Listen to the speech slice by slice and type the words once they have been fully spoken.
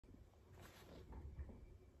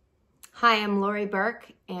Hi, I'm Lori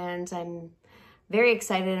Burke, and I'm very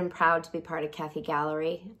excited and proud to be part of Kefi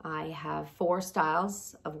Gallery. I have 4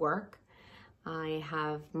 styles of work. I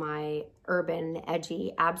have my urban,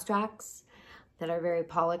 edgy abstracts that are very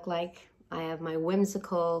Pollock-like. I have my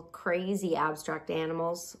whimsical, crazy abstract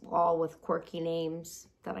animals, all with quirky names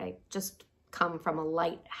that I just come from a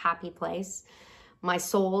light, happy place. My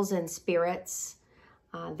souls and spirits,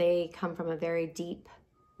 they come from a very deep,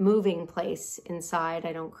 moving place inside.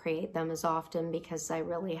 I don't create them as often because I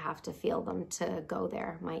really have to feel them to go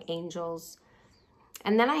there, my angels.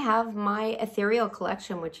 And then I have my ethereal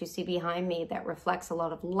collection, which you see behind me, that reflects a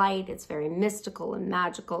lot of light. It's very mystical and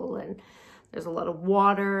magical, and there's a lot of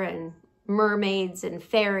water and mermaids and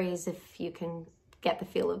fairies, if you can get the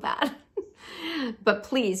feel of that. But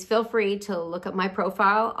please feel free to look at my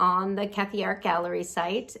profile on the Kefi Art Gallery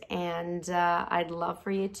site, and I'd love for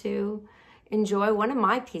you to enjoy one of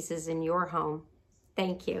my pieces in your home.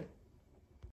 Thank you.